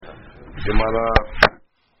Gemara,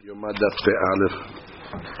 Yoma daf Pe Aleph.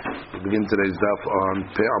 We begin today's daf on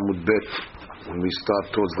Pe Amud Bet. When we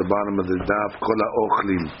start towards the bottom of the daf, Kol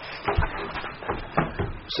HaOchlim.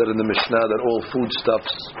 Said in the Mishnah that all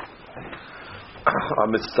foodstuffs are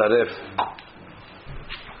mitzaref.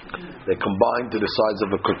 They combine to the size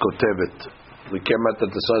of a kotevet. We came out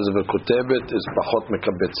that the size of a kotevet is pachot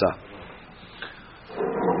mekabetza.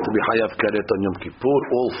 To be hayav karet on Yom Kippur,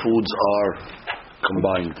 all foods are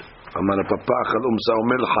combined. Amar papach al umsa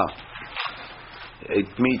umilcha.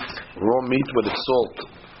 Ate meat, raw meat with its salt.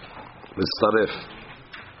 Mitzaref.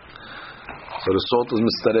 So the salt is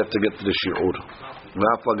mitzaref to get to the shiur.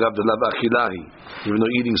 V'af agav de lav achilahi. Even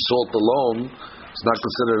though eating salt alone is not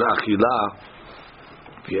considered achilah,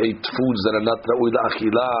 if you ate foods that are not ra'ui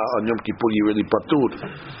la'achilah on Yom Kippur, you're really patur.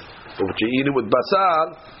 But if you eat it with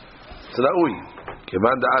basar, it's ra'ui.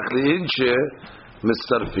 Kevan da'achli inche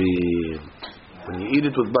mitzarfim. When you eat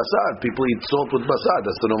it with basar, people eat salt with basar.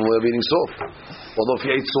 That's the normal way of eating salt. Although if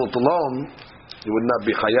you ate salt alone, you would not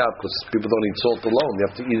be chayav because people don't eat salt alone. You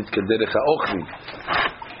have to eat it kederech ha'ochli.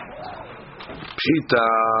 Pshita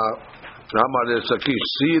Amar Shakish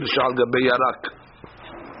Sir Shal Gabei Yarak.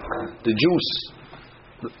 The juice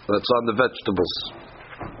that's on the vegetables.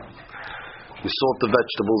 You salt the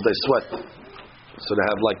vegetables, they sweat. So they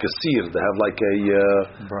have like a sear, they have like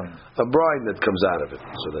a brine that comes out of it.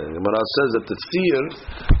 So the Gemara says that the sear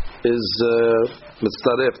is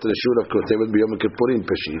mitzaref to the shiur of kotevet b'yom kippurim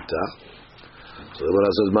peshita. So the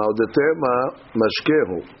Gemara says ma'odetema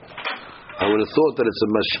mashkehu. I would have thought that it's a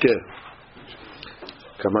mashkeh.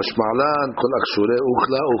 Kamashmalan kol akshurei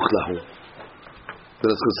uchla uchlahu. That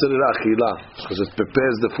it's considered achilah because it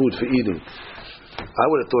prepares the food for eating. I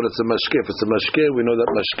would have thought it's a mashkeh. If it's a mashkeh, we know that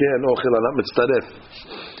mashkeh and ochel are not mitzaref.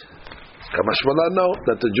 Kamashmalan, no,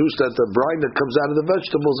 that the juice, that the brine that comes out of the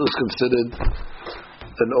vegetables is considered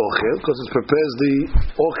an ochel because it prepares the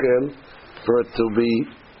ochel for it to be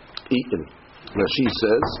eaten. Rashi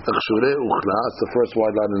says, Akshurei uchla, that's the first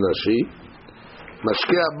wide line in Rashi.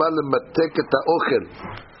 Mashkeh abal lematek et ha'ochel.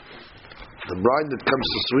 The brine that comes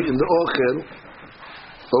to sweeten the ochel,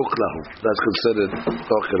 ochlahu, that's considered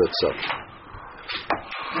ochel itself.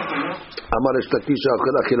 Amar Eshtakish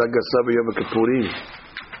achel achila gasa b'yom kippurim.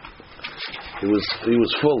 He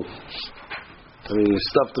was full. I mean, he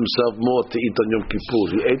stuffed himself more to eat on Yom Kippur.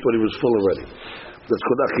 He ate when he was full already. That's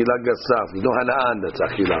called achila gasa. There's no hana'an, that's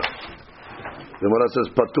achila. The Gemara says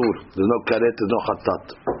patur. There's no karet, there's no chatat.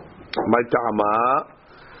 My ta'ama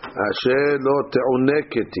asher lo te'uneh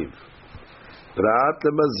ketiv prat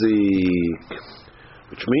lemazik,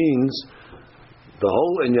 which means the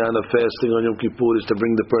whole inyan of fasting on Yom Kippur is to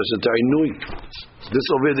bring the person to Ainui. This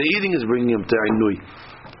over the eating is bringing him to Ainui.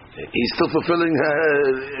 He's still fulfilling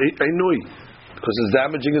Ainui because it's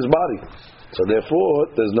damaging his body. So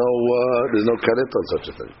therefore, there's no karet on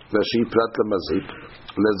such a thing. Rashi prat lemazik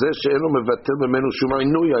lezeh she'enu mevatel memenu shum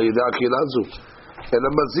Ainui ayidei achilah zu ela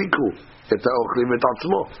maziku et ha'ochlim et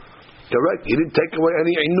atzmo. Correct. He didn't take away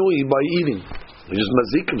any Ainui by eating. He just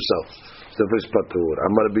mazik himself. The first patur.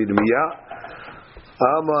 Amar b'dmiyah.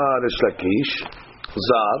 Amar Lakish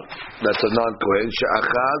Zar, that's a non-Kohen,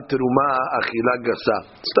 she'achal teruma achila gasa.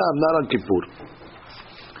 Stam, not on Kippur.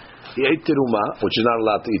 He ate teruma, which is not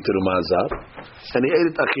allowed to eat teruma Zar, and he ate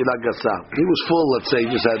it achila gasa. He was full, let's say, he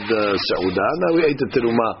just had seudah. Now he ate the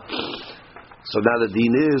teruma. So now the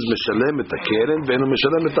deen is mishalem et keren, ve'enu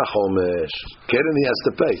mishalem et chomesh. Keren he has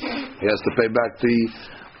to pay. He has to pay back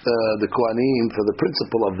the Kohanim for the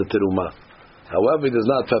principle of the teruma. However, he does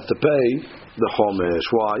not have to pay the chomesh.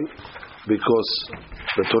 Why? Because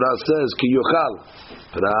the Torah says, ki yochal,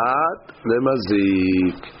 prat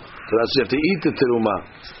lemazik. Torah says you have to eat the teruma.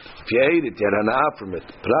 If you ate it, you had an from it.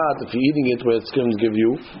 Prat, if you're eating it, where it's going to give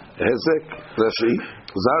you hezek. Rashi,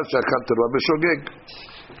 zar shakal teruma b'shogeg.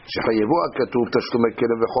 שחייבו הכתוב תשלומי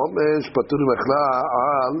כלב וחומש פטור ממחלה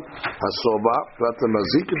על הסובה פרט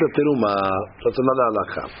למזיק את התרומה. זאת הנהלה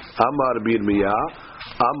הלכה. אמר בירמיה,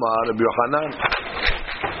 אמר רבי יוחנן,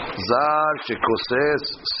 זר שכוסס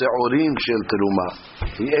שעורים של תרומה.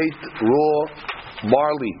 He ate raw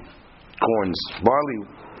barley corns, barley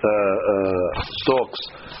stalks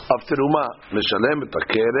of תרומה. משלם את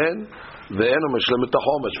הקרן ואינו משלם את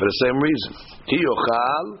החומש for the same reason. כי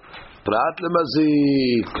יאכל פרט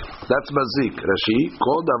למזיק. That's mazik. Rashi,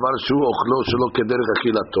 כל דבר שהוא אוכלו שלא כדרך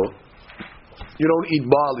אכילתו. You don't eat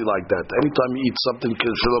barley like that. Anytime you eat something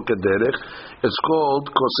שלא כדרך, it's called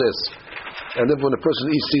koses. And then when a person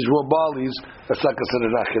eats these raw barleys, that's not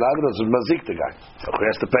considered achilah. It's mazik the guy. So he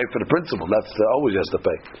has to pay for the principle. That's always has to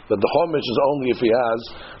pay. But the chomesh is only if he has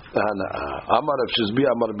Amar Rav Shizbi,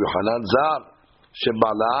 Amar Rav Yochanan, Zar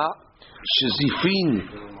shebala shizifin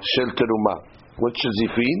shel teruma. What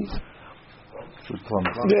shizifin?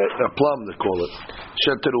 Yeah, a plum they call it.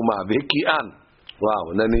 Shel teruma v'hikian. Wow,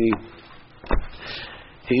 and then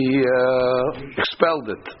he expelled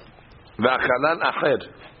it. V'achalan acher,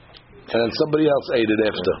 and then somebody else ate it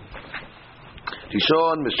after.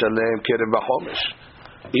 Rishon mishalem kerem v'chomesh,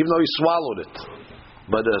 even though he swallowed it,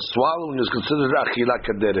 but swallowing is considered achila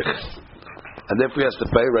kaderech, and therefore he has to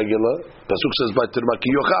pay regular. Pasuk says by teruma ki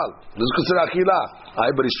yochal. This is considered achila.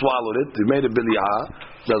 But he swallowed it. He made a bili'ah.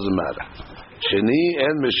 Doesn't matter. Sheni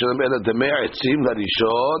en mishalem ela demei etzim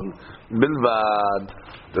larishon bilvad.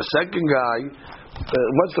 The second guy,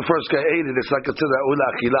 once the first guy ate it, it's not considered ula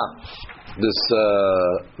achila.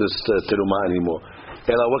 This teruma anymore.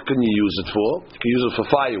 Ela, what can you use it for? You can use it for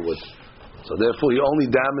firewood. So therefore, he only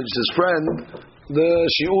damaged his friend the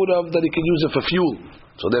shiur of that he can use it for fuel.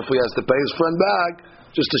 So therefore, he has to pay his friend back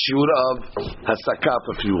just the shiur of hasaka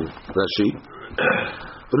for fuel. Rashi.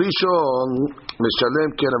 Rishon mishalem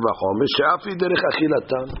kerem v'chomesh she'afi derech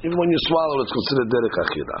achilatan. Even when you swallow, it's considered derech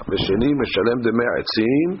achila. V'sheni mishalem demei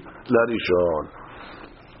etzim larishon.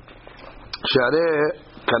 She'areh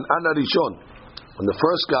kan'an larishon. When the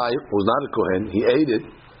first guy who's not a kohen, he ate it,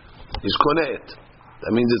 he's konet.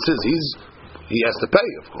 That means it's his. He has to pay,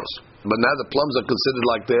 of course. But now the plums are considered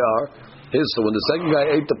like they are his. So when the second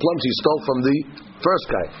guy ate the plums, he stole from the first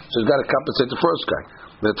guy. So he's got to compensate the first guy.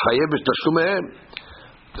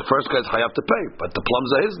 The first guy's have to pay, but the plums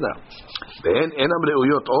are his now. What are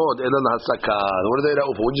they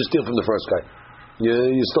for? What did you steal from the first guy?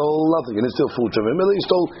 You stole nothing. You didn't steal food from him. You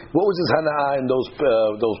stole, what was his hana'ah in those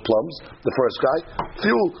plums? The first guy?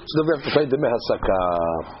 Fuel. So they have to pay the mehasaka.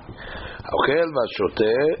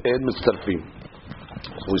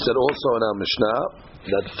 We said also in our Mishnah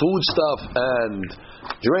that food stuff and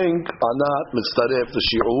drink are not mitzaref the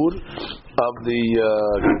shiur of the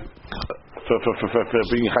for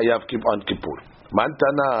being hayav on Kippur.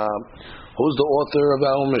 Mantana, who's the author of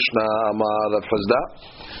our Mishnah? Amar Rav Fazda.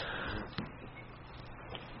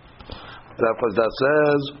 Rav Fazda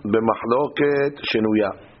says b'machloket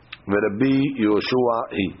shenuya v'Rabbi Yoshua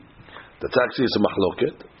hi. That's actually a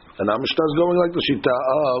machloket, and our Mishnah is going like the shita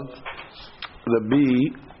of Rabbi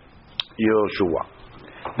Yoshua.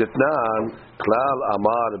 Ditnan klal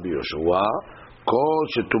amar Rabbi Yoshua kol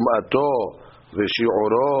shetum'ato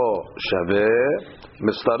v'shi'uro shaveh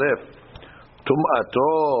mistaref.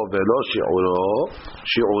 Tum'ato velo shi'uro,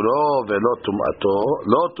 shi'uro velo tum'ato,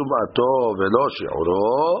 lo tum'ato velo shi'uro,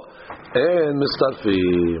 en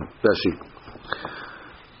mistarfim.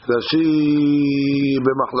 Rashi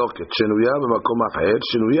במחלוקת, שנויה במקום אחר,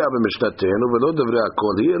 שנויה במשנתנו, ולא דברי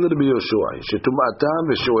הכל היא, אלא רבי יהושע, שטומאתם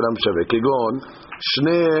ושיעורם שווה, כגון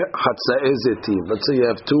שני חצאי זיתים. Let's say you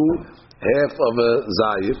have half of a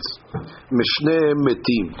zayit, משני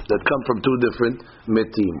מתים, that come from two different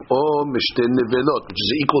מתים, או משתי נבלות, which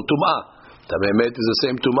is equal טומאה. טמא מת is the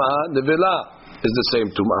same טומאה, נבלה is the same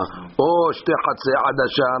טומאה. או שתי חצאי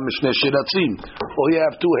עדשה משני שרצים, or you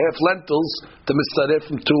have two half lentils to מצטרף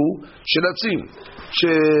from two שרצים,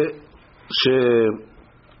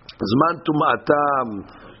 שזמן טומאתם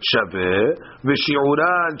שווה,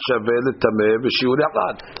 ושיעורן שווה לטמא, ושיעור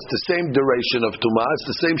אחד. It's the same duration of טומאה, it's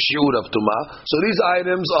the same שיעור of טומאה. So these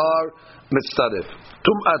items are מצטרף.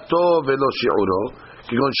 טומאתו ולא שיעורו,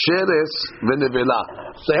 כגון שרס ונבלה.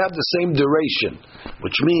 They have the same duration,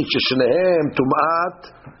 which means ששניהם טומאת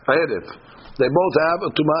ערב. They both have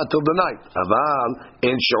a טומאה till the night. אבל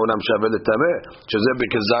אין שיעורם שווה לטמא, שזה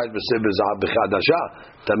בכזית וסבזעת בחדשה.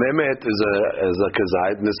 טמא מת is a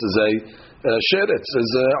כזית, and this is a sheretz,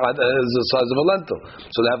 is the size of a lentil.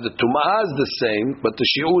 So they have the tum'ah is the same, but the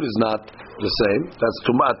shiur is not the same. That's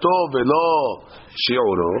tum'ato velo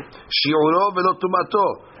shiuro, shiuro velo tum'ato.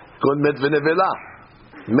 Good met v'nevela.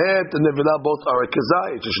 Met and nevela both are a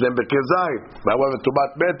kezayit. Shneim bekezayit. However,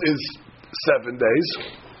 tumat met is 7 days,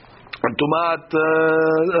 and tumat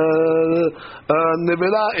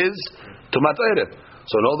nevela is tumat erev.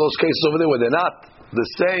 So in all those cases over there where they're not the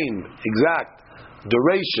same exact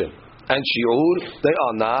duration and shiur, they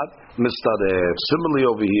are not mistaref. Similarly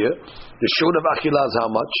over here, the shiur of achila is how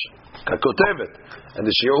much? Kakotevet. And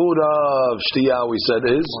the shiur of shtiyah we said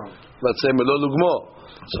is, let's say, melo lugmo.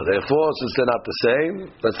 So therefore, since they're not the same,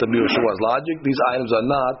 that's the Yeshua's logic, these items are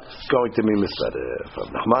not going to be mistaref.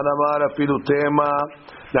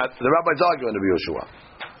 Now, the rabbis argue on the Yeshua.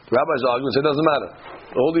 The rabbis argue and say it doesn't matter.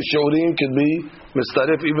 All these shiurim can be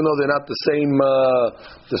mistaref even though they're not the same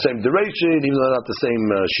duration, even though they're not the same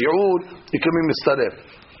shiur. It can be mistaref.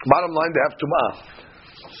 Bottom line, they have tum'ah.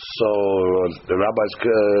 So the rabbis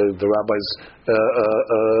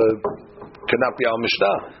cannot be our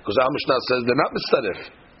Mishnah, because our Mishnah says they're not mistaref.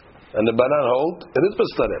 And the Banan hold, it is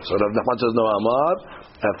Mistaref. So Rav Nachman says, no, Amar,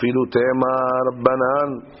 Afilu Tema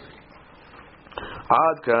Rabbanan.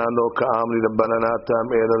 Ad kan lo ka'amri Rabbanan atam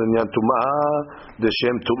ela l'inyan tum'ah,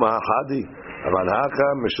 deshem tum'ah hadi. Aval haka,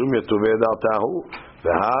 mishum yatuveh da'atahu,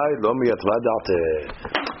 v'hai lo miyatva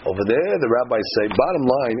da'ateh. Over there, the rabbis say, bottom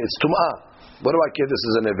line, it's tum'ah. What do I care? This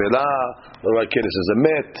is a nevelah. What do I care? This is a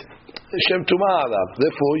met. Shem tum'ah.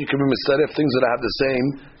 Therefore, you can be mistaref things that have the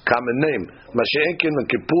same common name. Masha'enkin and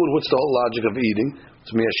Kippur, what's the whole logic of eating?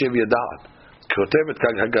 It's miyashev yada'at. Kotevet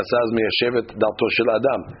kag hagasaz miyashevet da'ato shel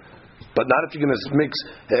adam. But not if you're going to mix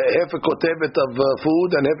half a kotevet of food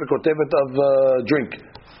and half a kotevet of drink.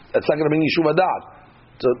 That's not going to bring yishuv da'at.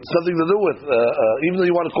 So it's nothing to do with, even though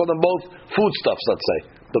you want to call them both foodstuffs, let's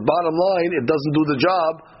say. The bottom line, it doesn't do the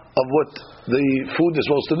job of what the food is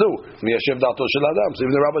supposed to do. Miyashev da'ato shel adam. So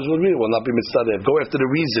even the rabbis will agree, will not be mitzadeh. Go after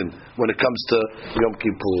the reason when it comes to Yom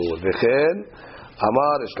Kippur. V'chen,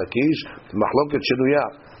 Amar, Esh Lakish, Mahloket Shenuya,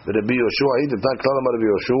 V'Rabbi Yoshua, he did not call him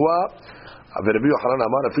Rabbi Yoshua, V'Rabbi Yochanan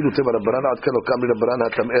Amar, Afilu Tema Rabbanan, Ad Kan Lo Kam Li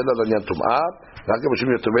Rabbanan Hatam Ela L'Nyan Tum'ah, V'Haka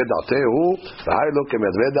B'Shem Yotoveh Da'atehu, V'Hai Lo Kem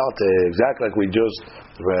Yatveh Da'ateh, exactly like we just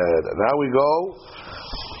read. Now we go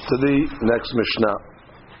to the next Mishnah.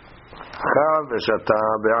 The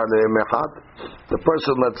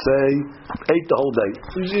person, let's say, ate the whole day.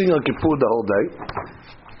 He's eating on Kippur the whole day.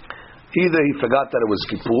 Either he forgot that it was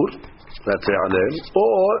Kippur, that's Alem,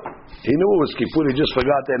 or he knew it was Kippur, he just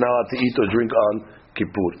forgot that now to eat or drink on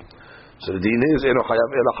Kippur. So the deen is,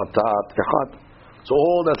 so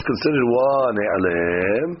all that's considered one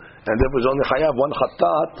Alem, and there was only chayav one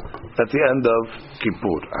chatat at the end of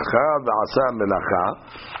Kippur.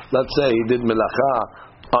 Let's say he did melacha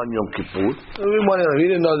on Yom Kippur. He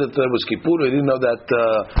didn't know that there was Kippur. He didn't know that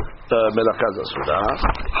Melachah is Asura.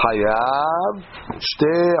 Hayav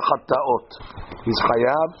shte chataot. He's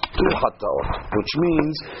Hayav two chataot, which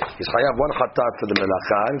means he's Hayav one chatat for the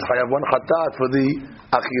Melachah and he's Hayav one chatat for the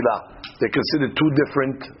Achilah. They're considered two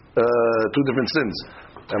different sins.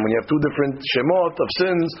 And when you have two different shemot of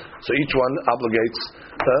sins, so each one obligates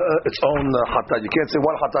its own chatat. You can't say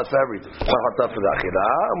one chatat for everything. One chatat for the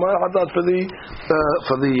achilah, and one chatat for the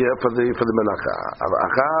melacha.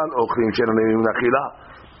 Achal ochlim she'eino re'uyim l'achilah.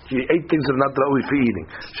 He ate things that are not ra'ui for eating.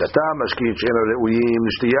 Shata mashkin she'eino re'uyim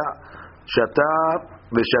l'shtiyah. Shata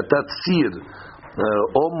v'shatat sir.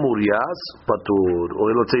 Or murias patur,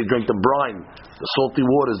 or let's say you drink the brine, the salty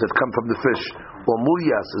waters that come from the fish, or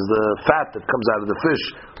murias is the fat that comes out of the fish.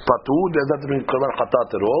 Patur, there's not to be korban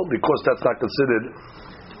chatat at all because that's not considered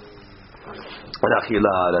an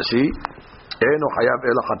achila. Rashi, eno hayav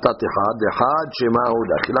ela chatat echad, echad shemahu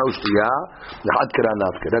achila u'shtiyah, echad kera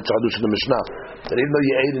nafke. That's hadush in the Mishnah. That even though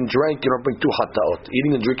you ate and drank, you don't bring two chataot.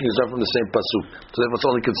 Eating and drinking is not from the same pasuk, so therefore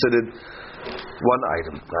it's only considered one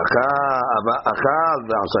item. Achal, I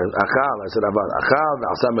said about achal,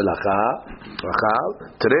 v'asa melacha, achal,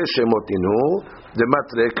 terei shemotinu, the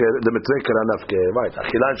metre kera nafke. Right,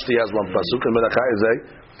 achila and shtiyah is one pasuk, and melacha is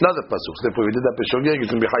another pasuk. So therefore, we did that b'shogeg, it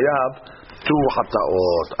can be hayav two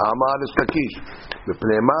chataot. Amar is kakish.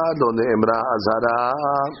 V'pnei lo ne'emra azhara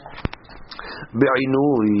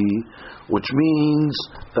be'inui, which means,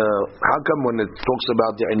 how come when it talks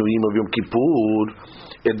about the inuyim of Yom Kippur,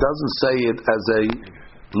 it doesn't say it as a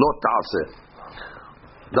lo ta'aseh.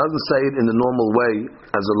 Doesn't say it in the normal way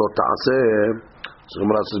as a lo ta'aseh. So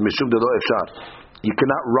Gemara says, Mishum de lo efshar. You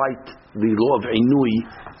cannot write the law of inui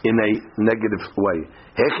in a negative way.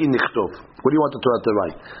 Hechi nichtov. What do you want the Torah to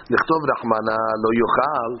write? Nichtov rachmana lo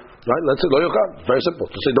yochal. Right? Let's say lo yochal. Very simple.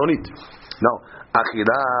 To say don't eat. No.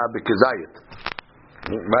 Achila bekezayit.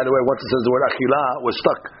 By the way, once it says the word achila, we're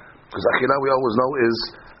stuck. Because achila we always know is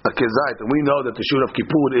a kezayit, and we know that the Shiur of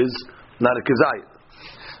Kippur is not a kezayit.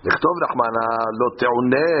 L'chtov rachmana lo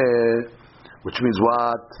te'uneh, which means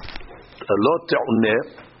what? Lo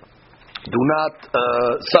te'uneh, do not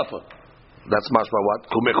suffer. That's mashma what?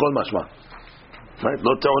 Kumechol mashma. Right?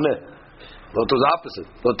 Lo te'uneh. Lo to the opposite.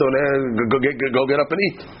 Lo te'uneh, go get up and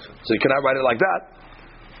eat. So you cannot write it like that.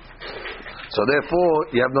 So therefore,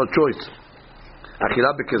 you have no choice.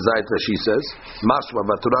 Achila bekezayit, Rashi says, mashma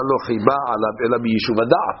v'Torah lo chiba alav ela b'yishuv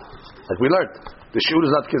hada'at. Like we learned, the shiur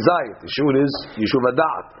is not kezayit. The shiur is yishuv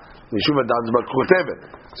hada'at. Yishuv hada'at is b'kutevet.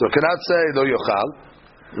 So it cannot say lo yochal.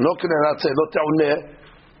 No cannot say lo te'uneh,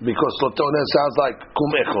 because lo te'uneh sounds like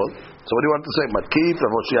kum echol. So what do you want to say? Matkif,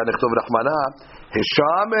 Ravoshiyah nechtob rachmana,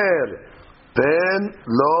 hishamer pen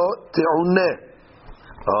lo te'uneh.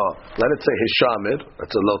 Let it say hishamer.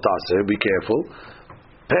 That's a lo ta'aseh. Be careful.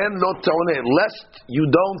 Pen lo te'uneh, lest you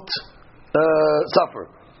don't suffer,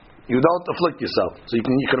 you don't afflict yourself. So you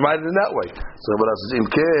can write it in that way. So what else is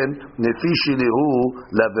imken nefishi lihu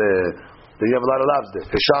leve. then you have a lot of lavs there.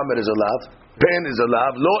 Hishamer is a lav, pen is a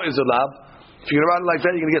lav, lo is a lav. If you get around like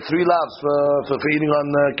that, you're going to get 3 lavs for eating on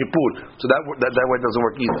Kippur. So that way doesn't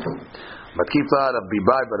work either. Matkifa Rabbi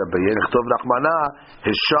Bai bar Abaye Nechtov Rachmana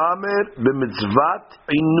Hishamer b'mitzvat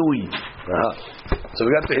inui. So we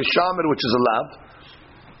got the Hishamer, which is a lav,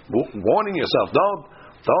 warning yourself,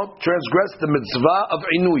 don't transgress the mitzvah of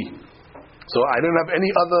inui. So I didn't have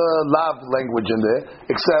any other lav language in there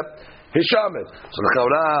except Hishamer. So the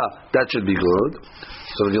Chaura, that should be good.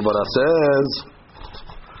 So the Gemara says,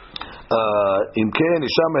 Imken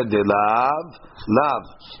Hishamer de lav,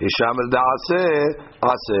 Hishamer de aseh.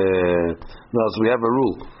 No, so we have a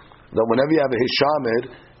rule that whenever you have a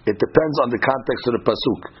Hishamer, it depends on the context of the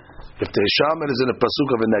pasuk. If the Hishamer is in a pasuk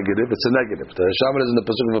of a negative, it's a negative. If the Hishamer is in the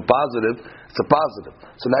pasuk of a positive, it's a positive.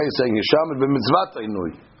 So now you're saying Hishamer b'mitzvat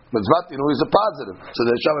inui. Mitzvat inui is a positive. So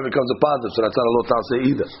the Hishamer becomes a positive. So that's not a lo ta'aseh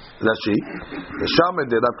either. That's she. Hishamer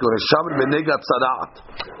de lav, Hishamer b'negat tzara'at.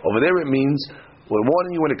 Over there it means, we're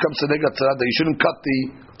warning you when it comes to negat tzara'at that you shouldn't cut the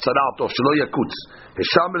tzara'at off. Shelo yakutz.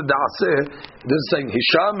 Hishamer da'aseh, this is saying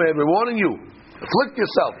Hishamer, we're warning you. Afflict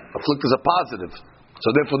yourself. Afflict is a positive. So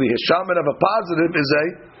therefore the Hishamer of a positive is a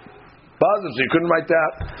positive. So you couldn't write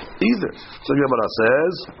that either. So the Gemara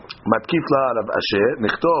says, Matkif la Rav Asher,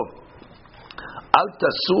 Nichtov, Al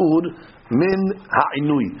tasur min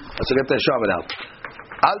ha'inui. Let's get the Hishamer out.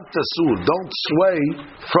 Al tasur, don't sway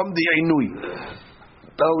from the inui.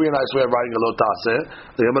 That would be a nice way of writing a lo ta'aseh.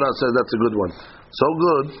 The Gemara says that's a good one. So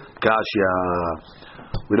good, Kashya.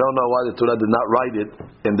 We don't know why the Torah did not write it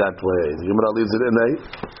in that way. The Gemara leaves it in a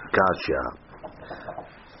Kashya.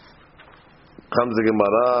 Comes the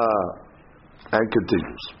Gemara and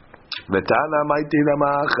continues. Vetana maiti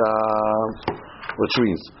lamacha, which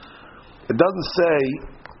means it doesn't say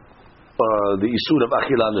the isur of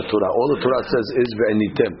achila in the Torah. All the Torah says is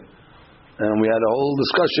ve'enitem. And we had a whole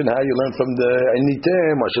discussion how you learn from the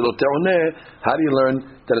enitem or shelo te'oneh. How do you learn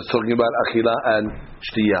that it's talking about achila and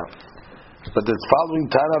shtiyah? But the following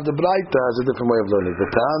Tana of the Braita has a different way of learning. The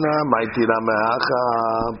Tana maiti lamacha.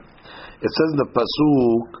 It says in the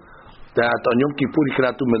pasuk that on Yom Kippur you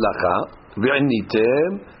cannot do melacha.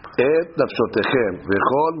 Ve'enitem et nafshotechem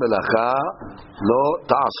v'chol melacha lo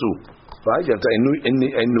ta'asu. Right? You have to enui,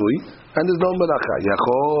 and there's no melacha.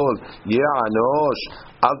 Yachol ye'anosh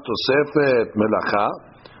al tosefet melacha,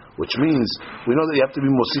 which means we know that you have to be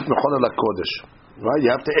mosif mechol al kodesh. Right?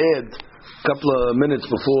 You have to add a couple of minutes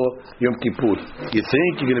before Yom Kippur. You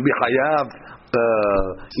think you're going to be hayav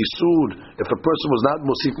isur if a person was not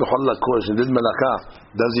mosif mechol al kodesh and did melacha?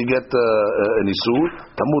 Does he get an isur?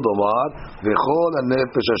 Tamud omar v'chol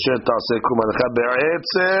hanefesh asher ta'aseh kum melacha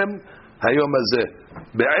be'etzem hayom hazeh.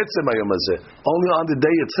 Be'etzem hayom hazeh. Only on the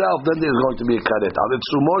day itself, then there's going to be a karet. Al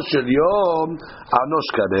etzumo shel yom anosh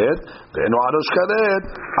karet, ve'eno anosh karet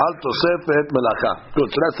al tosefet melacha. Good.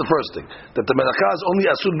 So that's the first thing. That the melacha is only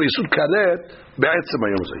asur be'isur karet be'etzem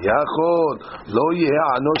hayom hazeh. Yachol lo yeh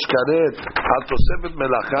anosh karet al tosefet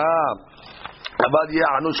melacha. Aval yeh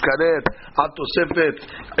anosh karet al tosefet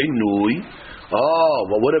inui. Oh,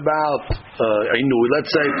 but what about inui?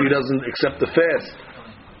 Let's say if he doesn't accept the fast.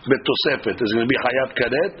 Betosefet is going to be Hayat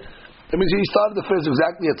Karet. That means he started the fast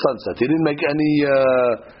exactly at sunset. He didn't make any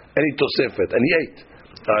Tosefet, and he ate.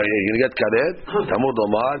 You're going to get Karet. Tamud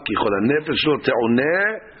Omar ki chol hanefesh lo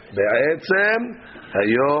te'oneh be'etzem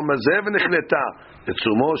hayom hazeh v'nechleta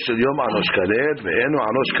etzumo shel yom anosh karet ve'enu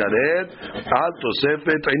anosh karet al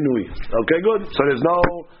Tosefet inui. Okay, good. So there's no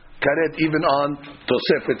Karet even on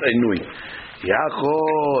Tosefet inui.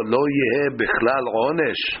 Yachol lo yeh bichlal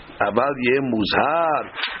onesh, aval yeh muzhar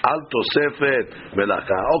al tosefet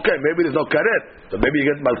melacha. Okay, maybe there's no karet, but maybe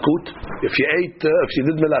you get malkut if you ate, if you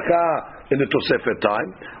did melacha in the tosefet time.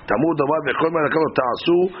 Tamud amar v'chol melacha lo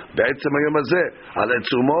ta'asu be'etzem hayom hazeh al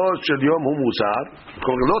etzumo shel yom hu muzhar.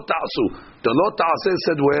 Lo ta'asu. The lo ta'aseh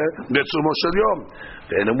said where be'etzumo shel yom.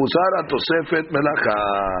 Ve'enu muzhar al tosefet melacha.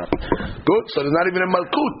 Good. So there's not even a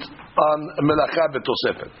malkut on melacha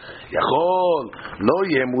betosefet. Yachol lo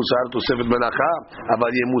yeh muzar tosefet melacha,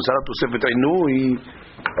 aval yeh muzar tosefet inui.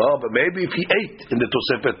 Oh, but maybe if he ate in the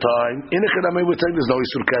tosefet time, in a chedamei we're saying there's no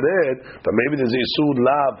isur karet, but maybe there's isur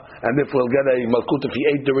lav, and therefore we'll get a malkut if he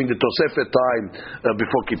ate during the tosefet time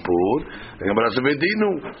before Kippur. The Gemara says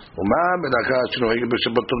vedinu, uma melacha shenoheg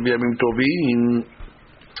b'shabbatot b'yamim tovim.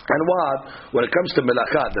 And what? When it comes to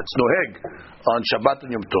melacha, that's noheg on Shabbat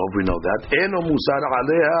and Yom Tov, we know that. Eno musar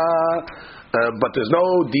aleha, but there's no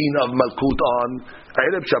deen of malkut on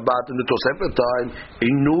Erev Shabbat in the Tosefet time.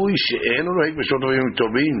 Inui she'eno noheg b'shot Yom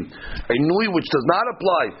Tovim. Inui which does not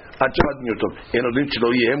apply on Shabbat and Yom Tov. Eno din shelo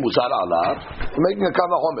yehem musar alav. We're making a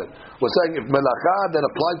kava homer. We're saying if melacha that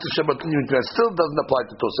applies to Shabbat and Yom Tov still doesn't apply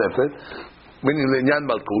to Tosefet, meaning Linyan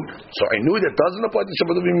Malkut. So I knew that doesn't apply to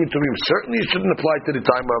Shabbat Yom Tovim. Certainly it shouldn't apply to the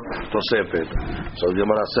time of Tosefet. So the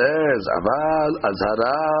Gemara says, Aval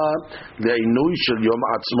Azhara le'inui shel Yom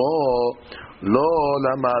Atzmo lo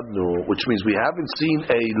lamadnu, which means we haven't seen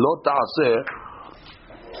a lo ta'aseh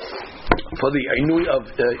for the inui of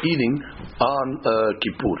eating on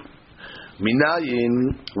Kippur.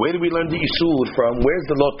 Minayin, where do we learn the isur from? Where's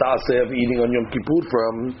the lo ta'aseh of eating on Yom Kippur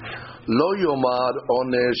from? Lo yomar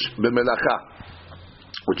onesh b'melacha,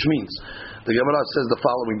 which means the Gemara says the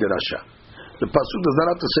following derasha. The pasuk does not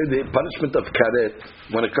have to say the punishment of karet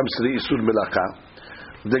when it comes to the isur melacha.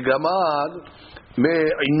 The Gemara me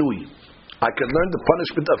inui. I can learn the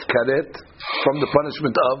punishment of karet from the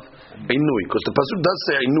punishment of inui, because the pasuk does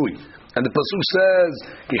say inui, and the pasuk says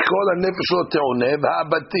kichol hanefesh lo te'oneh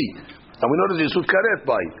v'habati, and we know that it's karet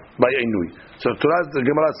by inui. So the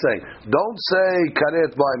Gemara is saying, don't say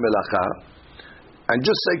karet by melacha, and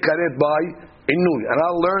just say karet by inui, and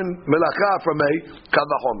I'll learn melacha from a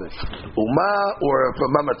kavachomet. Uma or from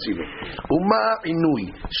mamatzilo. Uma inui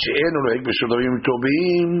she'en noheg b'shot Yom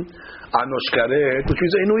Tovim anosh karet, which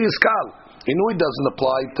means inui is kal. Inui doesn't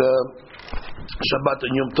apply to Shabbat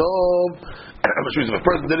and Yom Tov. Which means if a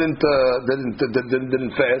person didn't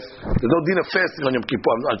fast, there's no din of fasting on Yom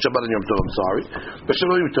Kippur, on Shabbat and Yom Tov. I'm sorry. But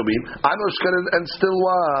Shabbat Yom Tovim, anosh karet, and still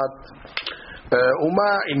what? Uma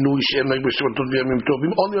inui she'en noheg b'shot Yom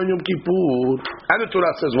Tovim only on Yom Kippur. And the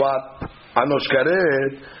Torah says what? Anosh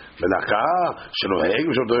karet melacha she'noheg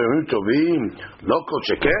b'shot Yom Tovim lo kol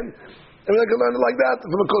sheken. I mean, I can learn it like that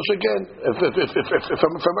from a kol sheken,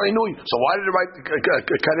 from inui. So why did it write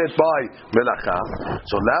karet by melacha?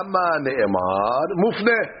 So lama ne'emar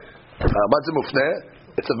mufne. What's a mufne?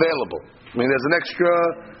 It's available. I mean, there's an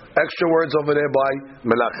extra words over there by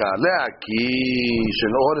melacha. Le'akish,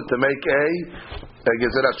 in order to make a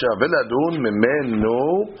gezerah shava. Veladun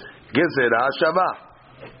mimenu gezerah shava.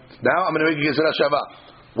 Now I'm going to make a gezerah shava.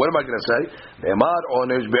 What am I going to say? Ne'emar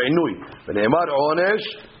onesh be'inui. Ne'emar onesh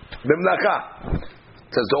b'melacha.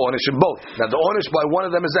 It says the onish in both. Now the onish by one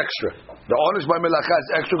of them is extra. The onish by melacha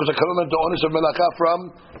is extra because I can learn the onish of melacha from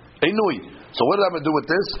inui. So what am I going to do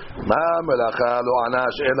with this? Ma melacha lo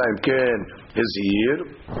anash ela imken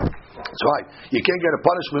hizir. That's right. You can't get a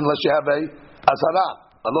punishment unless you have a azhara,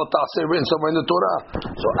 a lo ta'aseh written somewhere in the Torah.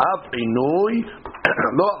 So af inui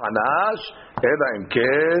lo anash ela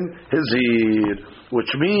imken hizir,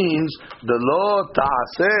 which means the lo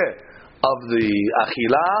ta'aseh of the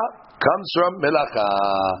achila comes from melacha.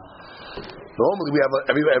 Normally we have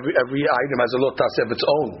every item has a lo taseh of its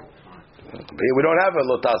own. Here we don't have a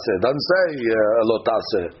lo taseh. It doesn't say a lo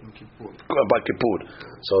taseh by Kippur.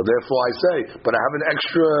 So therefore I say, but I have an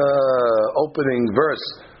extra opening verse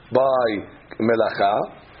by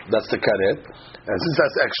melacha. That's the karet, and since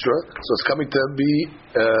that's extra, so it's coming to be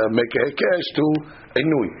make a hekesh to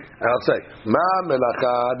inui. And I'll say ma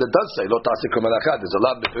melacha. That does say lo tasik melacha. There's a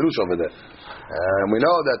lav befirush over there, and we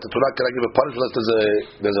know that the Torah cannot give a punishment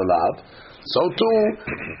unless there's a lav. So too,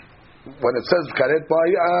 when it says karet by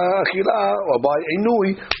achila or by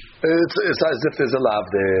inui, it's as if there's a lav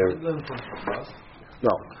there.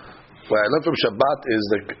 No, what I learned from Shabbat is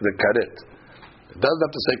the karet. It doesn't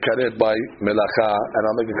have to say karet by melacha, and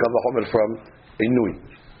I'll make a kavachomer from inui.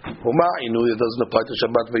 Huma inui, it doesn't apply to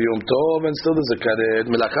Shabbat v'Yom Tov, and still there's a karet.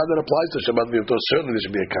 Melacha that applies to Shabbat v'Yom Tov, certainly there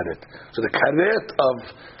should be a karet. So the karet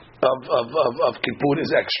of Kippur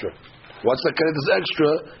is extra. Once the karet is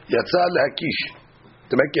extra, yatsa lehakish,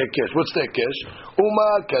 to make a kesh. What's the kesh? Uma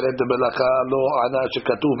karet melacha lo ana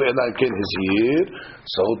shekatuv ela ken hizir.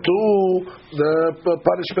 So too, the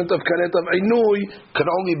punishment of karet of inui can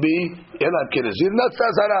only be ela ken hizir. Not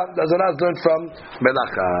azhara. The azhara is learned from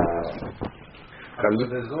melacha.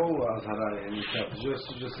 There's no azhara in it.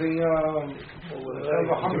 Just say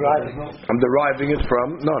I'm deriving it from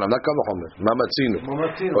I'm not kavachomer. Mamatzinu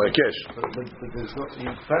or a kesh. But there's no.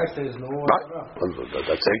 In fact, there's no azhara.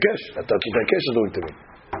 That's a kesh. That's what a kesh is doing to me.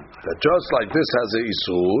 That just like this has a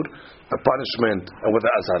isur, a punishment, and with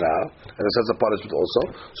the azhara, and this has a punishment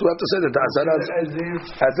also. So we have to say that the azhara is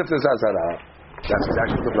as if there's azhara. That's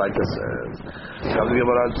exactly what the Braita says. The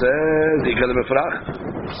Gemara says,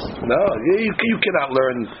 no, you cannot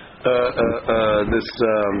learn this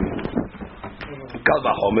Kal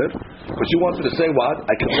Vachomer. Because you wanted to say what?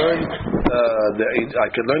 I can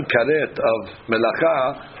learn karet of melacha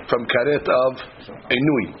from karet of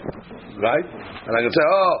inui, right? And I can say,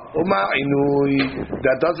 uma inui,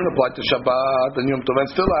 that doesn't apply to Shabbat and Yom Tov, and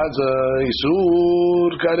still has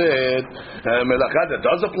isur karet. Melacha, that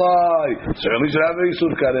does apply. Certainly should have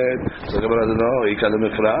isur karet. So the Gemara says, no, ikal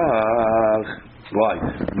mifrach. Why?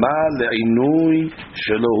 Ma le'inui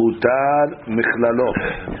shelo hutar michlalo,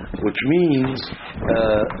 which means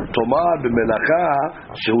tomar b'melacha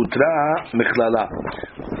shehutra michlala.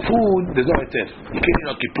 Food, there's no heter. You can't eat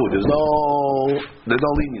on Kippur. There's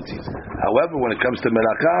no leniencies. However, when it comes to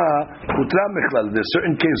melacha, hutra michlala. There's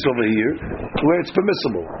certain cases over here where it's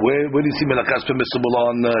permissible. Where do you see melacha is permissible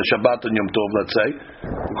on Shabbat and Yom Tov? Let's say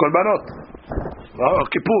korbanot.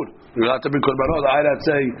 Kippur. We're allowed to bring korbanot. I'd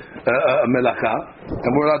say melacha,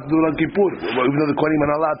 and we're allowed to do it on Kippur, even though the Kohanim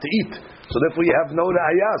are not allowed to eat. So therefore, you have no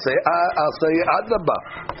ra'ayah. I'll say adraba.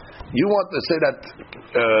 You want to say that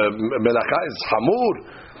melacha is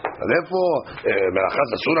hamur. Therefore, melacha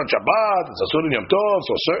is asur on Shabbat, it's asur on Yom Tov.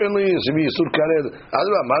 So certainly, it's asur karet.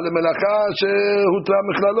 Adraba, ma melacha shehutra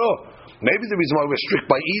michlalo. Maybe the reason why we're strict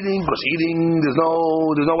by eating, because eating there's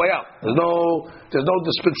no way out. There's no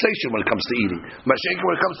dispensation when it comes to eating. Masha'ik,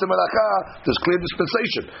 when it comes to melacha, there's clear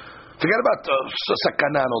dispensation. Forget about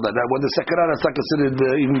sakana and all that. When the sakana is not considered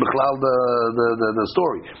even bichlal the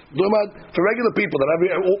story. For regular people, that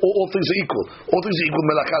all things are equal. All things are equal.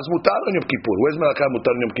 Melacha is mutar on Yom Kippur. Where's melacha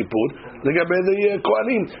mutar on Yom Kippur? The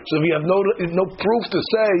Kohanim. So if you have no proof to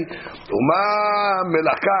say, Uma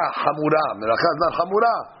melacha hamura. Melacha is not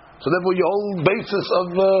hamura. So therefore, your whole basis of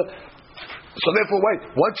so therefore,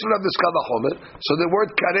 wait. Once you have this kavachomer, so the word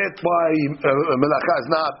karet by melacha is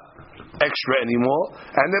not extra anymore,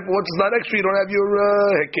 and therefore, once it's not extra, you don't have your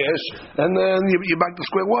hekesh, and then you're back to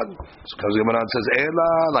square one. Because the Gemara says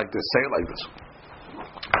ela like this, say it like this.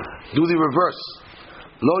 Do the reverse.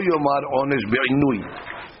 Lo yomar onesh be'inui.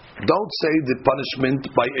 Don't say the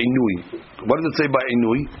punishment by inui. What does it say by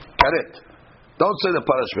inui? Karet. Don't say the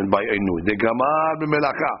punishment by inui. The gamar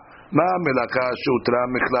b'melacha. Ma melacha shutra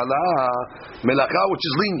michlala, melacha which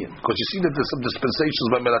is lenient, because you see that there's some dispensations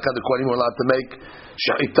by melacha the Kohanim are allowed to make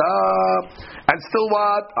sha'ita, and still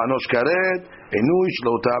what? Anosh karet, enui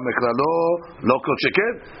shlota michlalo, local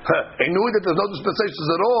chicken. Enui that there's no dispensations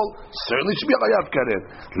at all, certainly should be chayav karet.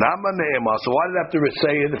 Lama ne'ema. So why did I have to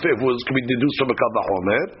say it if it was could be deduced from a kal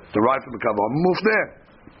vachomer, derived from a kal vachomer? Mufneh.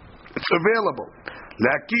 It's available.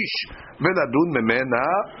 Lakish veladun memena.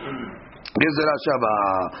 גזרה שווה,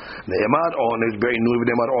 נאמר עונש בעינוי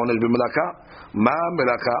ונאמר עונש במלאכה. מה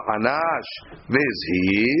מלאכה? ענש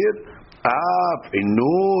וזהיר, אף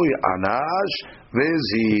עינוי ענש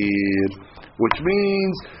וזהיר. Which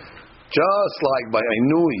means, just like by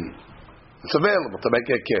עינוי, it's available to make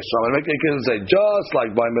a kiss. So I'm going to make a kiss and say, just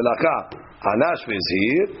like by מלאכה, ענש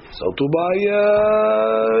וזהיר, so to by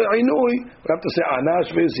עינוי, we have to say ענש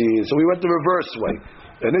וזהיר. So we went the reverse way.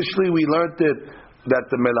 Initially we learned it that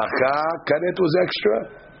the melacha karet was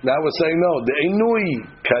extra. Now we're saying no, the inui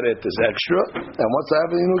karet is extra, and once I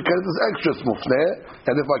have the inui karet is extra, it's mufneh.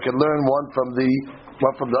 And if I can learn one from the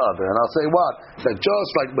other, and I'll say what? That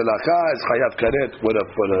just like melacha is chayav karet with a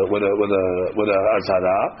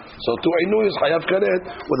azara, so to inui is chayav karet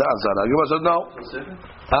with a azara. You must say no.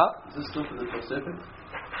 Huh? Is this still for the Pacific?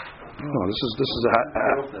 No, this is a.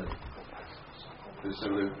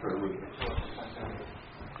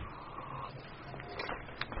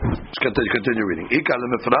 Continue reading. Ika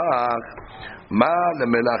lemefrach ma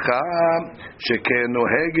lemelacha sheken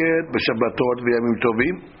noheget b'shabbatot v'yamim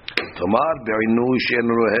tovim. Tomar be'inui she'en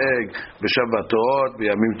noheg b'shabbatot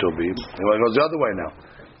v'yamim tovim. It goes the other way now.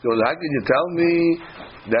 So how can you tell me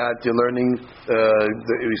that you're learning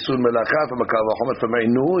the isul melacha from a kal vachomer from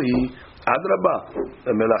inui? Adraba,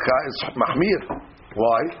 the melacha is mahmir.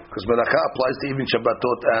 Why? Because melacha applies to even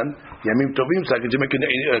Shabbatot and Yamim Tovim. So I can just make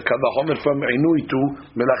a kal vachomer from inui to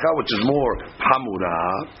melacha, which is more hamura.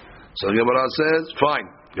 So the Gemara says, fine,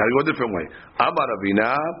 got to go a different way. Amar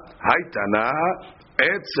Ravina, Haitana,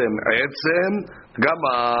 Etzem,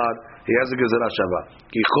 Gamar. He has a gezerah shava.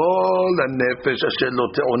 Ki chol hanefesh asher lo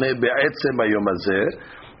te'oneh be'etzem hayom hazeh,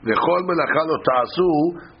 v'chol melacha lo ta'asu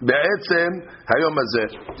be'etzem hayom hazeh.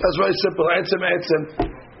 That's very simple. Etzem.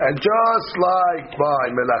 And just like by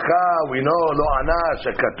melacha, we know lo anash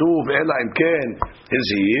katuv ela im ken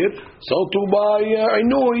hizir. So too by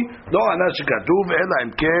inui lo anash katuv ela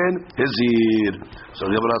im ken hizir. So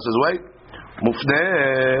the Gemara says, wait,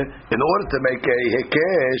 mufneh. In order to make a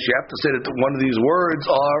hekesh, you have to say that one of these words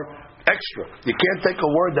are extra. You can't take a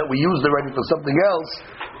word that we used already for something else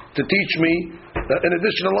to teach me an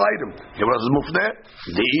additional item. Gemara says mufne,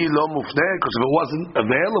 de'i lo mufne, because if it wasn't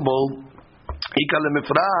available, ikal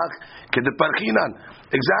lemifrach kedeparchinan.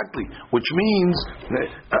 Exactly, which means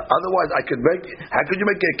otherwise I could make. How could you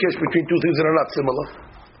make a kish between two things that are not similar?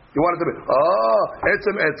 You want it to be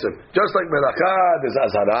etzem. Just like melacha there's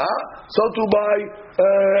azara, so too by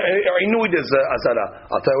inui there's azara.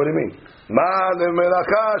 I'll tell you what I mean. Ma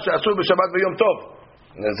melacha she'asur b'Shabbat v'Yom Tov.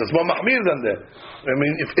 It's more mahmir than that. I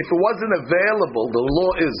mean, if it wasn't available, the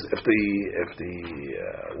law is if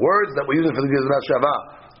the words that we're using for the Gezerah Shavah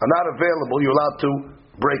are not available, you're allowed to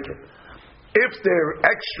break it. If they're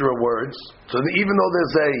extra words, so that even though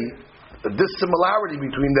there's a dissimilarity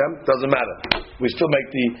between them, doesn't matter. We still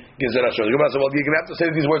make the Gezerah Shavah. Well, you're going to have to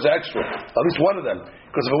say these words are extra, at least one of them,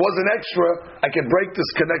 because if it wasn't extra, I can break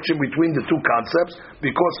this connection between the two concepts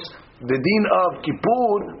because the deen of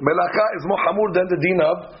Kippur, Melacha, is more hamur than the deen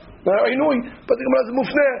of Inui. But the Gemara says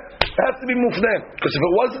mufneh. It has to be mufneh. Because if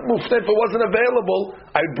it wasn't mufneh, if it wasn't available,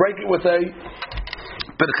 I'd break it with a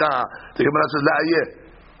pircha. The Gemara says, la'ayeh.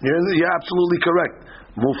 You're absolutely correct.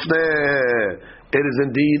 Mufneh. It is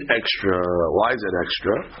indeed extra. Why is it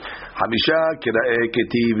extra? Hamisha kira'eh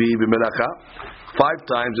ketivi b'melacha. 5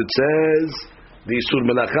 times it says, the Isur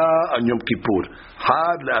Melacha on Yom Kippur.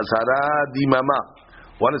 Had le'azhara dimama.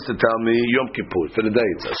 One is to tell me Yom Kippur, for the day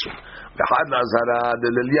it's Asur. V'had la'azhara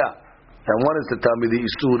delilya. And one is to tell me the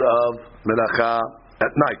Isur of Melacha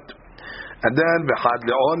at night. And then v'had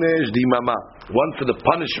le'onesh dimama. One for the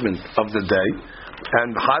punishment of the day.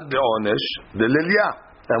 And v'had le'onesh delilya.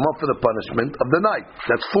 And one for the punishment of the night.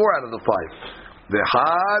 That's 4 out of the 5.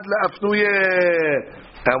 V'had le'afnuyeh.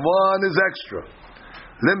 And one is extra.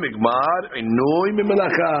 Lemigmar inui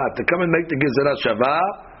mimelacha. To come and make the Gezerah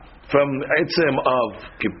Shavah from etzem of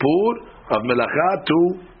Kippur, of Melacha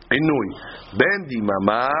to Inui. Ben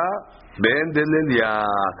dimama, ben delilya.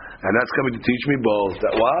 And that's coming to teach me both.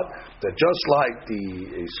 That what? That just like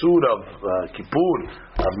the Isur of Kippur,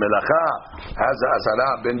 of Melacha, has a azara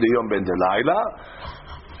ben deyom ben delayla,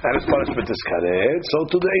 and its punishment is karet, so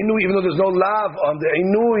to the Inui, even though there's no lav on the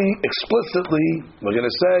Inui explicitly, we're going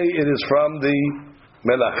to say it is from the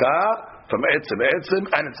Melacha, from etzem,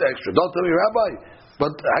 and it's extra. Don't tell me, Rabbi, but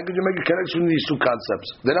how could you make a connection with these two concepts?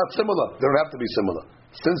 They're not similar. They don't have to be similar.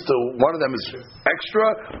 Since one of them is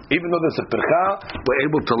extra, even though there's a pircha, we're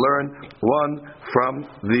able to learn one from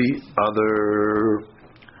the other.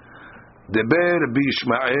 Deber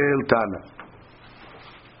b'Ishmael Tana.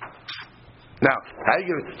 Now,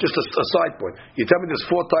 just a side point. You tell me there's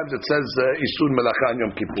 4 times it says Isur Melacha and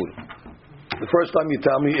Yom Kippur. The first time you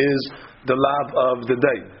tell me is the lav of the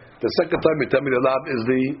day. The second time you tell me the lav is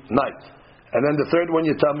the night. And then the third one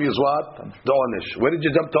you tell me is what? The Onish. Where did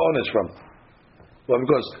you jump to Onish from? Well,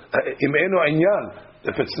 because Imenu Inyan.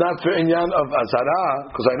 If it's not for Inyan of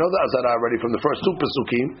Azara, because I know the Azara already from the first 2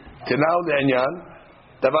 Pesukim, to now the Inyan,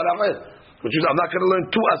 Davar Achir. Which is, I'm not going to learn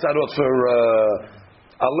 2 Azarot for,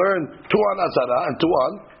 I'll learn 2 on Azara and 2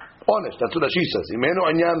 on Onish. That's what she says.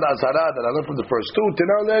 Imenu Inyan, the Azara that I learned from the first 2, to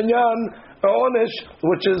now the Inyan, Onish,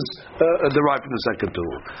 which is derived from the second 2.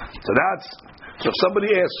 So if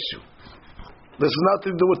somebody asks you, this has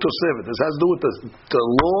nothing to do with Tosefet. This has to do with the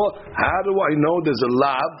law. How do I know there's a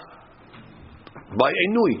lav by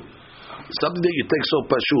Enui? Something that you take so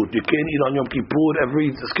pashut. You can't eat on Yom Kippur.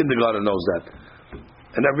 Every kindergarten knows that.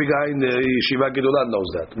 And every guy in the Yeshiva Gedolah knows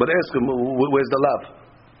that. But ask him, where's the lav?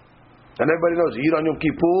 And everybody knows, you eat on Yom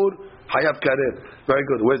Kippur, Hayav Karet. Very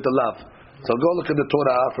good. Where's the lav? So go look at the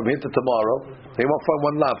Torah from here to tomorrow. He won't find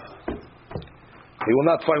one lav. He will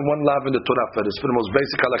not find one lav in the Torah for this. For the most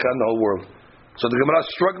basic halakha in the whole world. So the Gemara is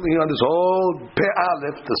struggling on this whole Pei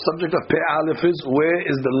Aleph. The subject of Pei Aleph is where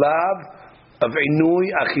is the lav of Inui,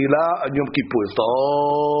 Achila, and Yom Kippur. It's the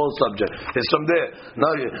whole subject. It's from there. No,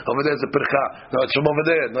 over there is a Pircha. No, it's from over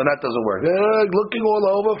there. No, that doesn't work. Looking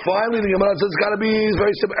all over. Finally, the Gemara says it's got to be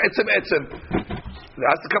very simple. Etzem. It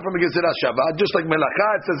has to come from a Gezerah Shavah. Just like Melacha,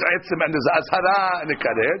 it says Etzem and there's Azhara and a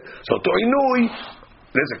Karet. So to Inui,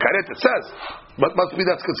 there's a Karet, it says. But must be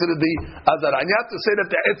that's considered the Azara. And you have to say that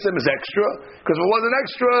the Etzem is extra, because if it wasn't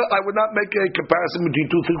extra, I would not make a comparison between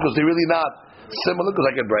 2 things, because they're really not similar, because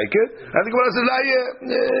I can break it. And the Gemara says,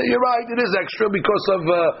 you're right, it is extra, because of,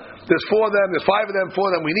 there's 4 of them, there's 5 of them, 4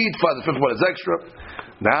 of them we need, 5, the 5th one is extra.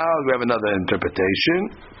 Now we have another interpretation.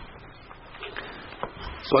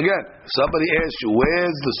 So again, somebody asks you,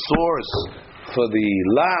 where's the source for the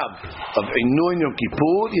lav of Inui Yom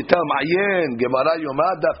Kippur? You tell them, Ayen, Gemara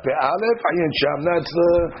Yoma, Daf Pe'alef, Ayen Sham.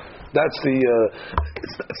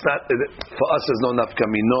 It's not, for us there's no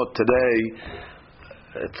nafkaminot today.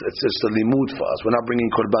 It's just a limud for us. We're not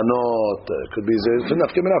bringing korbanot. Could be it's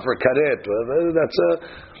enough for a karet.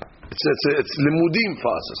 It's limudim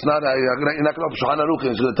for us. It's not. You're not going to open Shulchan Aruch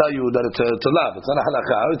and it's going to tell you that it's a lav. It's not a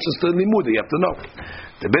halakha. It's just a limud. You have to know.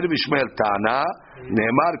 The Ben Bishmael Tana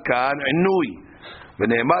ne'emar kan inui,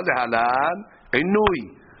 v'ne'emar lehalan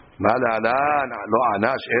inui. Ma lehalan lo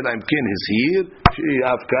anash ela imken hizhir.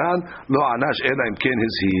 She'af kan lo anash ela imken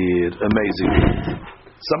hizhir. Amazing.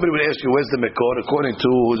 Somebody would ask you, where's the Mekor? According to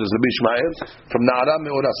who's the Bishmael? From Na'ara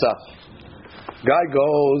Me'urasa. Guy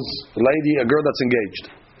goes, a girl that's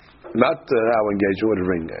engaged. Not how engaged, with a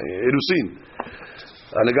ring. Irusin.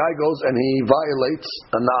 And the guy goes and he violates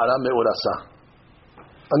a Na'ara Me'urasa.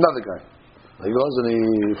 Another guy. He goes and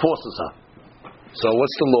he forces her. So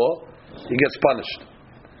what's the law? He gets punished.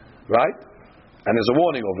 Right? And there's a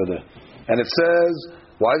warning over there. And it says,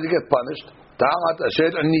 why does he get punished? Ta'at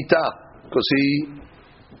asher nita. Because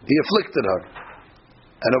he afflicted her.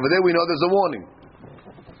 And over there we know there's a warning.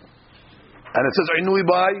 And it says Inui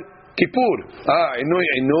by Kippur.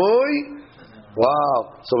 Inui.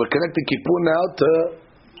 Wow. So we're connecting Kippur now to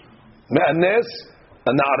Me'anes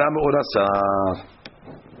and Na'ara Me'urasa.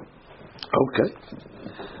 Okay.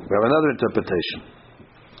 We have another interpretation.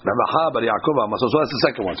 Rabaha bar Yaakov Amar. So that's the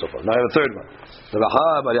second one so far. Now we have a third one.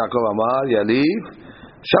 Rabaha bar Yaakov Amar Yaliv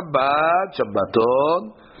Shabbaton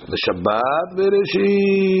בשבת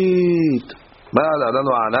בראשית. מה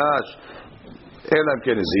לנו ענש אלא אם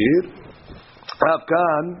כן הזהיר. אף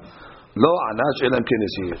כאן לא ענש אלא אם כן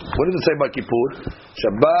הזהיר. What does it say about Kippur?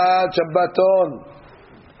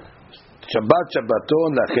 שבת שבתון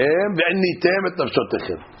לכם ועניתם את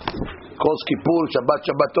נפשותיכם. calls Kippur שבת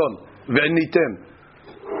שבתון ועניתם.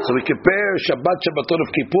 So we compare שבת שבתון of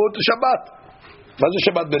Kippur to שבת. מה זה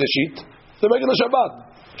שבת בראשית? זה regular שבת.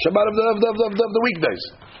 שבת of the weekdays.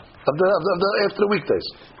 After the weekdays.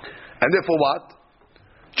 And therefore what?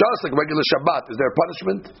 Just like regular Shabbat, is there a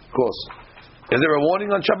punishment? Of course. Is there a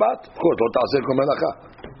warning on Shabbat? Of course.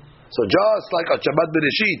 So just like on Shabbat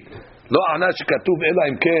Bereshit, lo anash katuv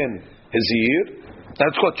ela imken hizir,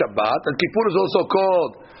 that's called Shabbat. And Kippur is also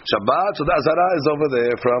called Shabbat. So the Azara is over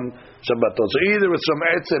there from Shabbaton. So either it's from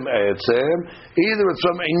Etzem, either it's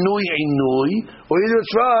from Inui, or either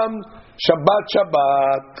it's from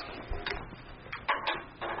Shabbat.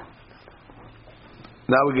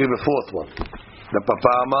 Now we give a fourth one. The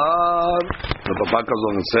Papa Amar, the Papa comes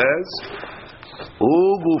along and says, U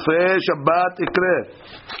Gufei Shabbat Ikre,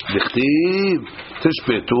 Dichtiv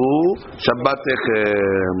Tishpetu Shabbat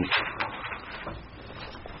Echem.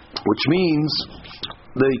 Which means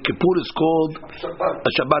the Kippur is called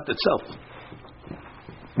a Shabbat itself.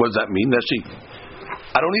 What does that mean? I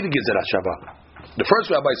don't need to give Zerah Shabbat. The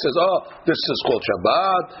first rabbi says, this is called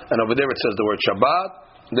Shabbat, and over there it says the word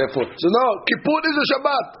Shabbat. Therefore, so no, Kippur is a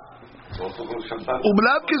Shabbat.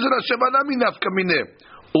 Ublav kizra Shabbat nami nafka mineh.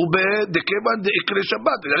 Ube dekeban deikre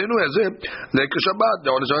Shabbat. Galinu yazeh leikre Shabbat.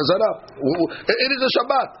 It is a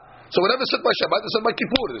Shabbat. So whatever said by Shabbat is said by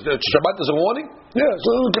Kippur. Shabbat is a warning. Yeah, so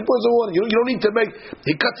Kippur is a warning. You don't need to make.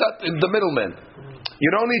 He cuts out the middleman. You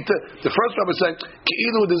don't need to. The first rabbi is saying,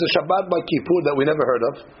 Ki'ilu, there's a Shabbat by Kippur that we never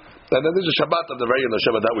heard of, and then there's a Shabbat of the regular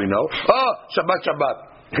Shabbat that we know.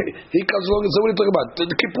 Shabbat. He comes along and says, what are you talking about? The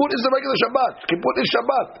Kippur is the regular Shabbat. Kippur is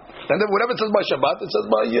Shabbat. And then whatever it says by Shabbat, it says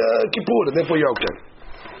by Kippur. And therefore you're okay.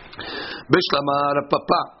 Bishlamar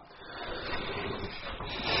Papa.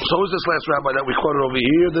 So who's this last rabbi that we quoted over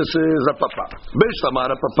here? This is a Papa.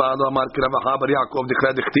 Bishlamar Papa. No Amar Kiravaha Bar Yaakov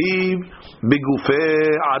Dikra Dichtiv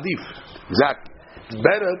Bigufe Adif. Exactly. It's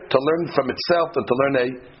better to learn from itself than to learn a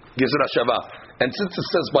Gezerah Shavah. And since it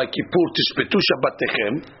says by Kippur Tishpetu Shabbat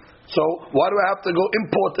Techem, so why do I have to go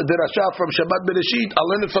import the Dirashah from Shabbat Bereshit? I'll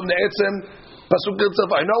learn it from the Etzem Pasuk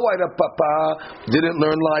itself. I know why the Papa didn't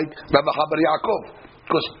learn like Rabbi Bar Yaakov,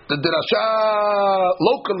 because the Dirashah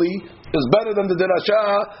locally is better than the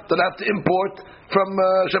Dirashah that I have to import from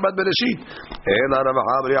Shabbat Bereshit.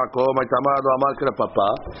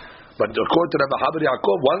 But according to Rabbi Bar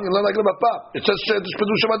Yaakov, why don't you learn like Rabbi Papa? It says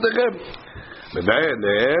Shabbat Techem. Because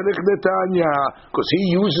he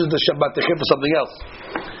uses the Shabbat Techem for something else.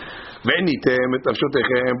 ועניתם את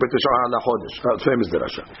נפשותיכם בתשעה לחודש. Famous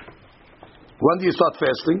derasha. When do you start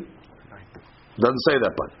fasting? Doesn't say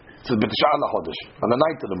that part. It says בתשעה לחודש, on the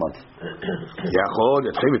 9th of the month. יכול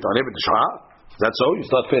יתחיל מתערב בתשעה? Is that so? You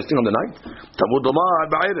start fasting on the 9th? תמוד לומר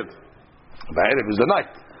בערב. בערב is the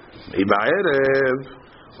night. היא בערב.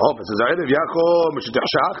 If it says ערב, יכול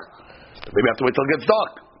משתחשך. Maybe you have to wait till it gets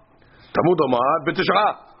dark. תמוד לומר בתשעה.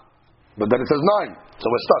 But then it says 9. So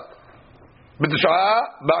we're stuck.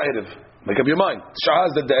 B'tishah ba'erev. Make up your mind. Tishah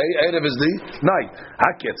is the day, erev is the night.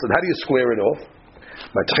 Haketz. So how do you square it off?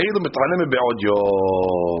 Here's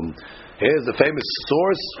the famous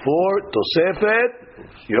source for Tosefet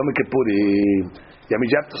Yom Kippurim. That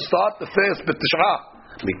means you have to start the fast b'Tish'a.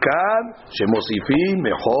 מכאן שמוסיפים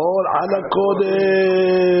מחול על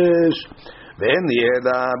הקודש ואין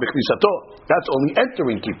אלא בכניסתו. That's only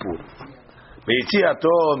entering Kippur.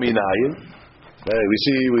 ביציאתו מנין. We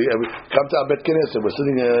come to our Bet Knesset. We're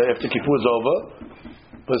sitting after Kippur is over.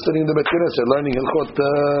 We're sitting in the Bet Knesset learning Hilchot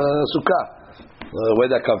Sukkah. Where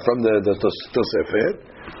that come from? The Tosefet.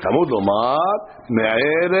 Talmud Lomar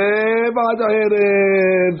me'erev ad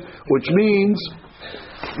erev, which means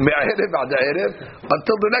me'erev ad erev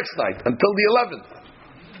until the next night, until the 11th.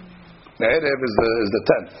 Me'erev is the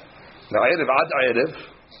 10th. Me'erev ad erev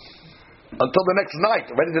until the next night.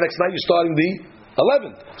 Already the next night you're starting the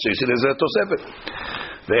 11th. So you see there's a Tosefet.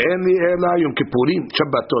 Ve'en li ela Yom Kippurim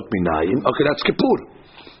Shabbatot minayin. Okay, that's Kippur.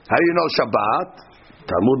 How do you know Shabbat?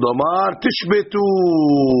 Talmud Omar Tishbetu.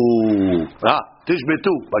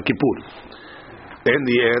 Tishbetu by Kippur. En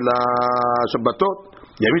li ela Shabbatot.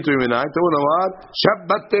 Yamitu minayin. Talmud Omar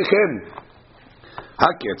Shabbatechem.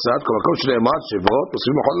 Haketzat kol hakom shneimar shevot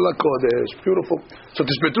osim mechol hakodesh. Beautiful. So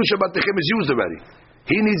Tishbetu Shabbatechem is used already.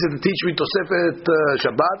 He needs to teach me Tosefet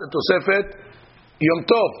Shabbat and Tosefet Yom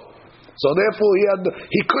Tov. So therefore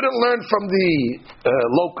he couldn't learn from the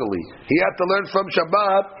locally. He had to learn from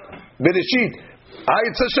Shabbat Bereshit.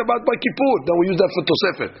 It says Shabbat by Kippur. Then we use that for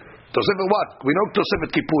Tosefet. Tosefet what? We know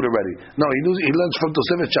Tosefet Kippur already. No, he learns from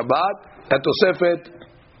Tosefet Shabbat and Tosefet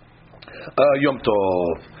Yom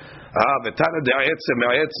Tov. V'tana de'etzem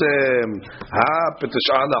me'etzem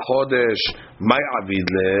petish'a lachodesh may avid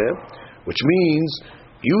le, which means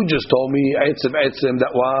you just told me etzem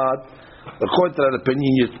that what? According to that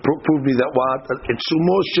opinion, you proved me that what?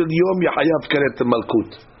 Etzumo shel yom yahayav karet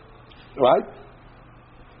malkut. Right?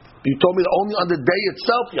 You told me that only on the day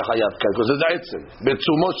itself yahayav karet, because there's etzem.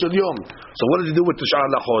 Betzumo shel yom. So what does he do with tish'a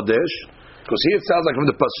lachodesh? Because here it sounds like from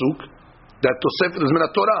the pasuk that Tosefet is min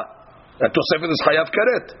Torah. That Tosefet is chayav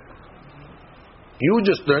karet. You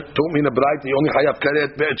just told me in a bright you only chayav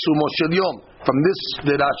karet be'etzumo shel yom. From this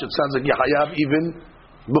derash it sounds like yahayav even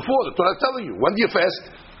before. The Torah is telling you when do you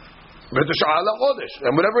fast? And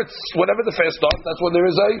whatever the fast starts, that's when there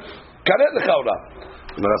is a karet l'chaura.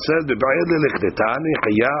 And it says b'ba'ed le'lechdetani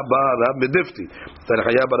chaya ba'arab medifti. Tani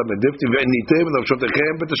chaya ba'arab medifti ve'enitem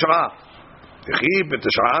l'avshotechem b'tish'a. V'chi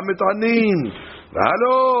b'tish'a mitanim.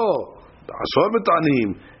 V'halo b'asor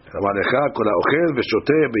mitanim. אמר כל האוכל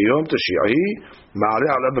ושותה ביום תשיעי מעלה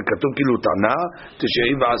עליו וכתוב כאילו טענה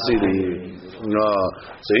תשיעי ועשירי.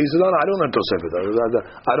 So he said, no, I don't learn Tosefet.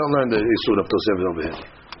 I don't learn the issue of Tosefet over here.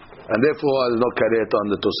 And therefore there's no karet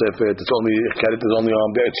on the Tosefet. It's only karet is only on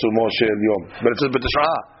be'etzumo shel yom. But it says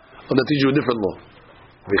b'tish'a. And that teaches you a different law.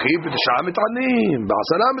 וכי בתשעה מטענים,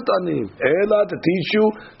 בעשרה מטענים. אלא to teach you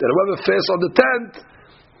that whoever fasts on the 10th,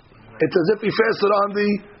 it's as if he fasted on the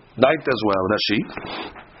 9th as well. Rashi.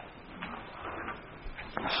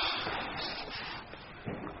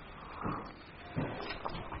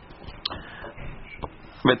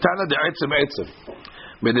 מתנה דעצם עצם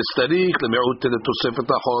ונצטריך למיעוט לתוספת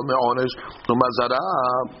החול מעונש ומזרה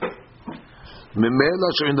ממילא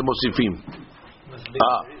שאין למוסיפים.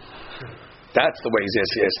 That's the way he's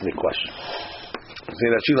asking the question. See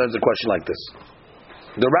that she learns the question like this.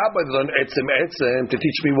 The rabbi learned etzem to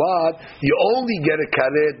teach me what? You only get a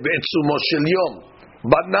karet be'etzumo shel yom,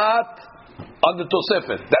 but not on the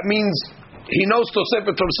Tosefet. That means he knows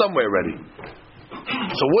Tosefet from somewhere already.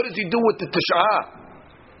 So what does he do with the Tish'ah?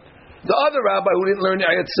 The other rabbi who didn't learn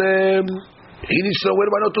Etzem, he needs to know where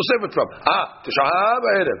do I know Tosefet from? Tish'ah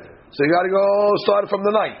b'erev. So you got to go start from the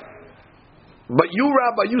 9th. But you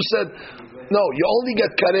rabbi, you said, no, you only get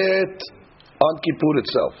karet on Kippur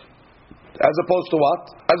itself. As opposed to what?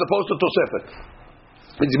 As opposed to Tosefet.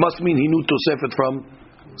 It must mean he knew Tosefet from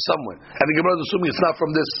somewhere. And the Gemara is assuming it's not from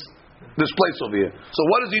this place over here. So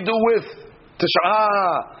what does he do with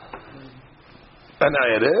Tish'ah and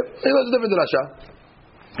Erev? He learns a different drasha.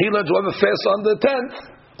 He learns whoever fasts on the 10th,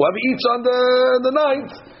 whoever eats on the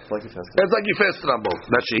 9th. It's like he fasted on both.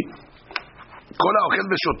 Rashi.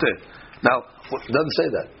 Now, it doesn't say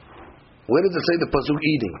that. Where does it say the pasuk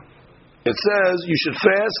eating? It says you should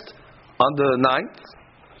fast on the 9th,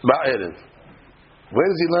 ba'erev. Where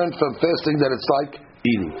does he learn from fasting that it's like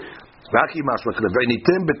eating?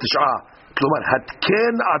 ועניתם בתשעה, כלומר,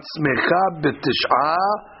 התקן עצמך בתשעה,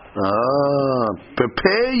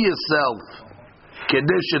 prepare yourself,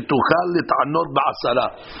 כדי שתוכל לטענות בעשרה.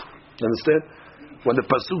 Understand? When the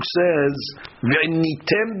pasuk says,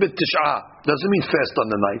 ועניתם בתשעה, doesn't mean fast on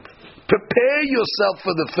the 9th. Prepare yourself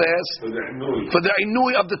for the fast, for the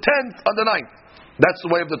inui of the 10th on the 9th. That's the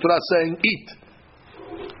way of the Torah saying, eat.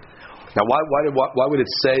 Now, why would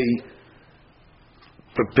it say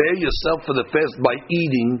prepare yourself for the fast by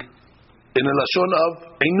eating in a lashon of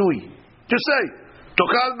einui? Just say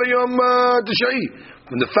tochal b'yom tishai.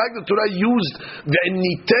 And the fact that Torah used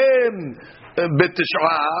ve'enitem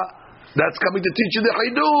b'tish'ah, that's coming to teach you the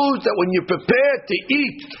Haidut, that when you prepare to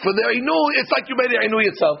eat for the Ainui, it's like you made the Ainui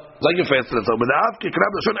itself. It's like you fasted itself. But the Avki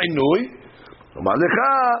Krab Lashon Ainui, Omar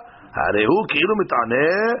Lecha, Harehu Ki'ilu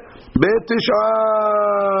Mit'aneh B'Tish'ah.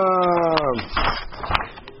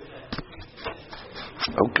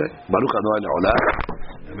 Okay. Baruch Adonai Le'olam.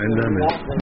 Amen.